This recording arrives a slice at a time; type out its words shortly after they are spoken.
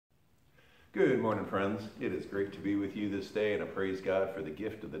Good morning, friends. It is great to be with you this day, and I praise God for the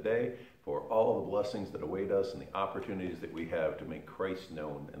gift of the day, for all the blessings that await us and the opportunities that we have to make Christ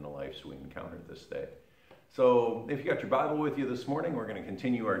known in the lives we encounter this day. So if you got your Bible with you this morning, we're going to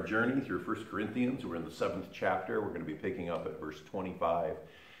continue our journey through 1 Corinthians. We're in the 7th chapter. We're going to be picking up at verse 25.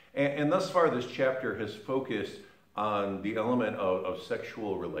 And thus far, this chapter has focused on the element of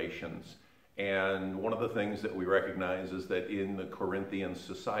sexual relations. And one of the things that we recognize is that in the Corinthian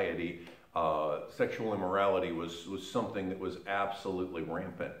society, sexual immorality was something that was absolutely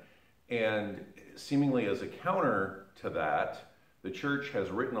rampant. And seemingly as a counter to that, the church has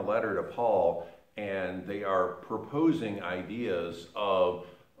written a letter to Paul, and they are proposing ideas of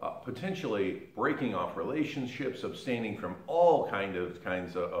potentially breaking off relationships, abstaining from all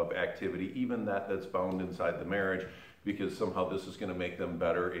kinds of activity, even that's bound inside the marriage, because somehow this is going to make them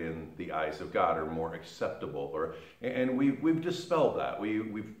better in the eyes of God, or more acceptable. And we've dispelled that.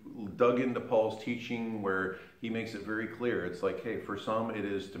 We've dug into Paul's teaching where he makes it very clear. It's like, hey, for some it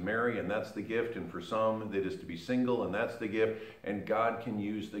is to marry, and that's the gift, and for some it is to be single, and that's the gift, and God can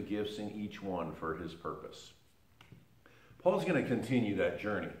use the gifts in each one for his purpose. Paul's going to continue that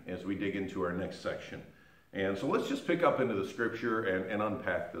journey as we dig into our next section. And so let's just pick up into the scripture and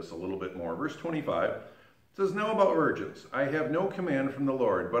unpack this a little bit more. Verse 25 says, "Now about virgins, I have no command from the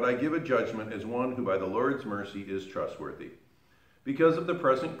Lord, but I give a judgment as one who by the Lord's mercy is trustworthy. Because of the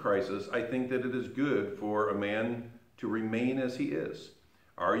present crisis, I think that it is good for a man to remain as he is.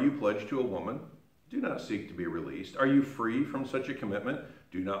 Are you pledged to a woman? Do not seek to be released. Are you free from such a commitment?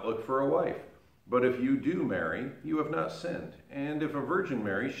 Do not look for a wife. But if you do marry, you have not sinned. And if a virgin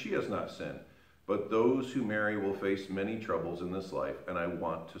marries, she has not sinned. But those who marry will face many troubles in this life, and I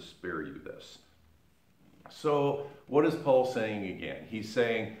want to spare you this." So what is Paul saying again? He's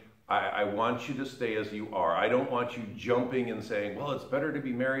saying, I want you to stay as you are. I don't want you jumping and saying, well, it's better to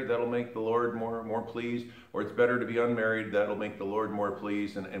be married, that'll make the Lord more pleased, or it's better to be unmarried, that'll make the Lord more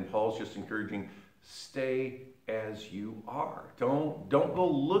pleased. And Paul's just encouraging, stay as you are. Don't go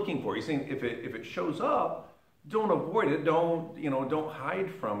looking for it. He's saying if it shows up, don't avoid it. Don't hide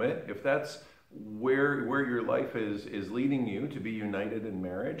from it. If that's where your life is leading you to be united in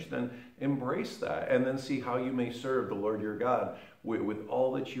marriage, then embrace that, and then see how you may serve the Lord your God with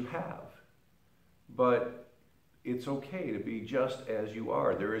all that you have. But it's okay to be just as you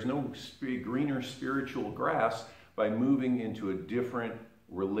are. There is no greener spiritual grass by moving into a different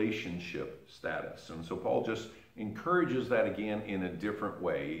relationship status. And so Paul just encourages that again in a different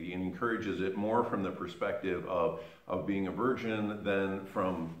way. He encourages it more from the perspective of being a virgin than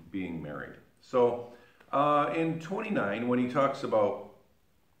from being married. So in 29, when he talks about,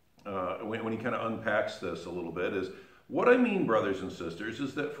 when he kind of unpacks this a little bit, is what I mean, brothers and sisters,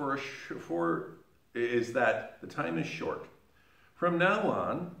 is that that the time is short. From now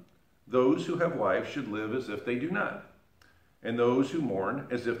on, those who have wives should live as if they do not, and those who mourn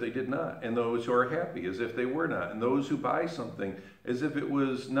as if they did not, and those who are happy as if they were not, and those who buy something as if it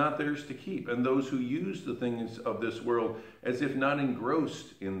was not theirs to keep, and those who use the things of this world as if not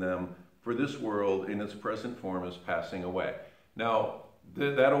engrossed in them, for this world in its present form is passing away. Now,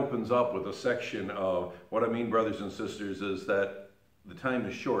 that opens up with a section of what I mean, brothers and sisters, is that the time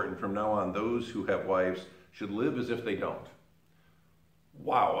is short, and from now on, those who have wives should live as if they don't.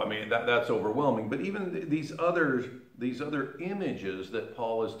 Wow, I mean, that's overwhelming. But even these other images that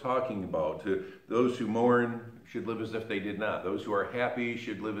Paul is talking about, to those who mourn should live as if they did not. Those who are happy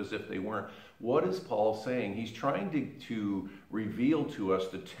should live as if they weren't. What is Paul saying? He's trying to reveal to us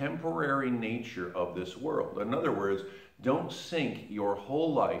the temporary nature of this world. In other words, don't sink your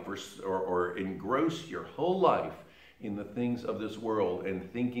whole life or engross your whole life in the things of this world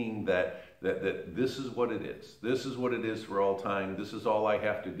and thinking that this is what it is. This is what it is for all time. This is all I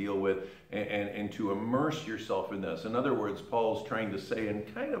have to deal with, and to immerse yourself in this. In other words, Paul's trying to say in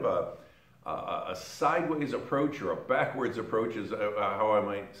kind of a sideways approach, or a backwards approach is how I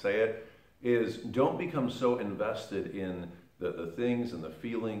might say it, is don't become so invested in the things and the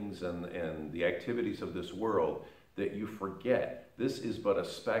feelings and the activities of this world that you forget this is but a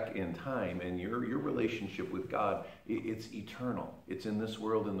speck in time, and your relationship with God, it's eternal. It's in this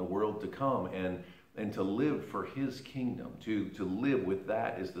world and the world to come, and to live for his kingdom, to live with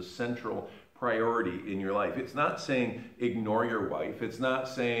that is the central priority in your life. It's not saying ignore your wife. It's not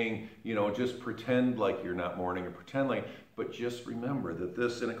saying, just pretend like you're not mourning, or pretend like, but just remember that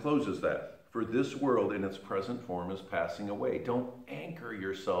this, and it closes that, for this world in its present form is passing away. Don't anchor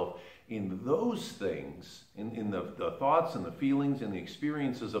yourself in those things, in the thoughts and the feelings and the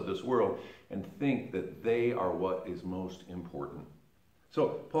experiences of this world, and think that they are what is most important.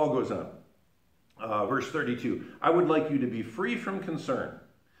 So Paul goes on, verse 32, I would like you to be free from concern.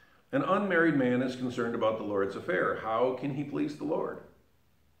 An unmarried man is concerned about the Lord's affair. How can he please the Lord?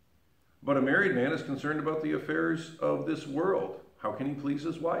 But a married man is concerned about the affairs of this world. How can he please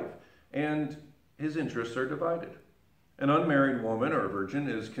his wife? And his interests are divided. An unmarried woman or a virgin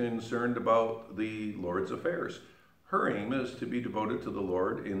is concerned about the Lord's affairs. Her aim is to be devoted to the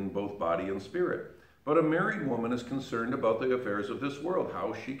Lord in both body and spirit. But a married woman is concerned about the affairs of this world,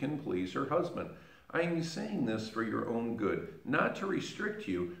 how she can please her husband. I am saying this for your own good, not to restrict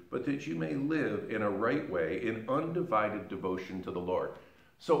you, but that you may live in a right way in undivided devotion to the Lord.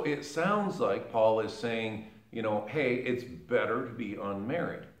 So it sounds like Paul is saying, hey, it's better to be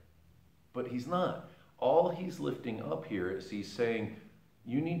unmarried. But he's not. All he's lifting up here is he's saying,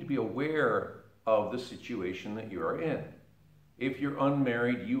 you need to be aware of the situation that you are in. If you're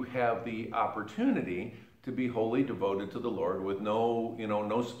unmarried, you have the opportunity to be wholly devoted to the Lord with no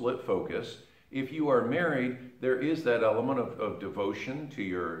split focus. If you are married, there is that element of devotion to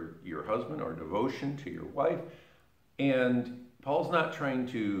your husband or devotion to your wife. And Paul's not trying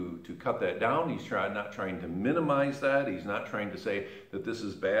to cut that down. He's not trying to minimize that. He's not trying to say that this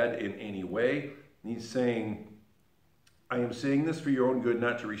is bad in any way. He's saying, I am saying this for your own good,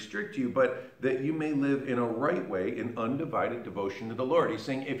 not to restrict you, but that you may live in a right way in undivided devotion to the Lord. He's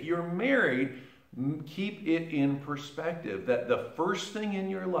saying if you're married, keep it in perspective that the first thing in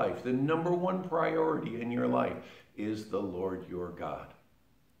your life, the number one priority in your life, is the Lord your God.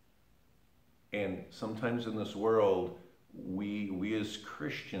 And sometimes in this world, we as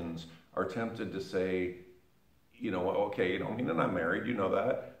Christians are tempted to say, okay, I mean, I'm married, you know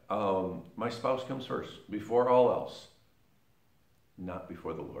that. My spouse comes first, before all else. Not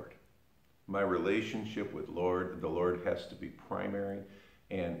before the Lord. My relationship with the Lord has to be primary.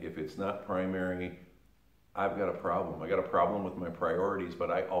 And if it's not primary, I've got a problem. I got a problem with my priorities, but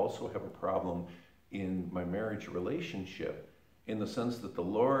I also have a problem in my marriage relationship, in the sense that the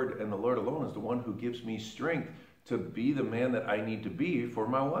Lord and the Lord alone is the one who gives me strength to be the man that I need to be for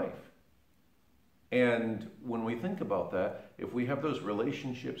my wife. And when we think about that, if we have those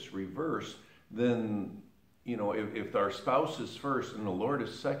relationships reversed, then, if our spouse is first and the Lord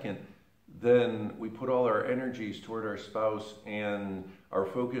is second, then we put all our energies toward our spouse and our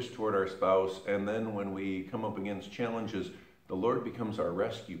focus toward our spouse. And then when we come up against challenges, the Lord becomes our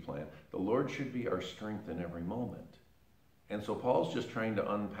rescue plan. The Lord should be our strength in every moment. And so Paul's just trying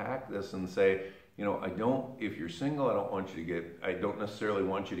to unpack this and say, if you're single, I don't necessarily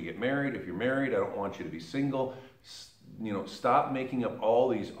want you to get married. If you're married, I don't want you to be single. Stop making up all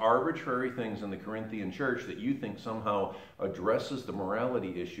these arbitrary things in the Corinthian church that you think somehow addresses the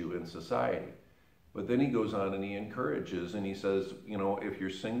morality issue in society. But then he goes on and he encourages and he says, if you're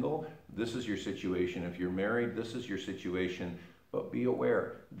single, this is your situation. If you're married, this is your situation. But be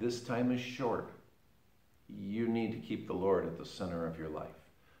aware, this time is short. You need to keep the Lord at the center of your life.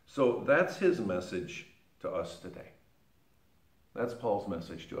 So that's his message to us today. That's Paul's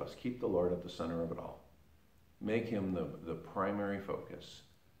message to us. Keep the Lord at the center of it all. Make him the primary focus,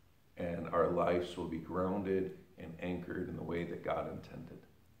 and our lives will be grounded and anchored in the way that God intended.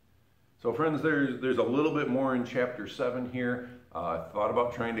 So friends, there's a little bit more in chapter 7 here. I thought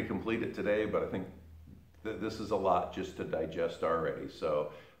about trying to complete it today, but I think that this is a lot just to digest already.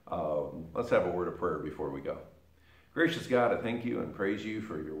 So let's have a word of prayer before we go. Gracious God, I thank you and praise you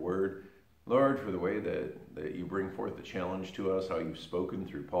for your word. Lord, for the way that you bring forth the challenge to us, how you've spoken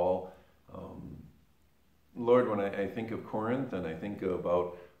through Paul. Lord, when I think of Corinth and I think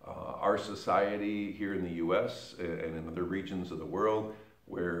about our society here in the U.S. and in other regions of the world,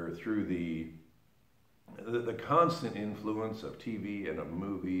 where through the constant influence of TV and of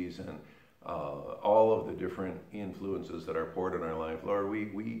movies and all of the different influences that are poured in our life, Lord,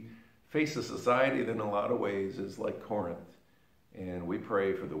 we face a society that in a lot of ways is like Corinth. And we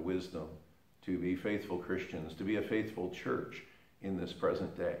pray for the wisdom to be faithful Christians, to be a faithful church in this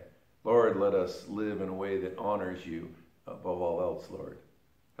present day. Lord, let us live in a way that honors you above all else, Lord.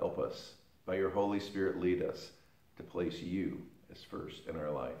 Help us, by your Holy Spirit, lead us to place you as first in our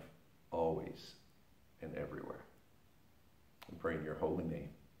life, always and everywhere. We pray in your holy name.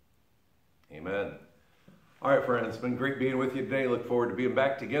 Amen. All right, friends, it's been great being with you today. Look forward to being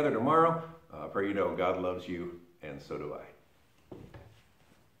back together tomorrow. I pray you know God loves you, and so do I.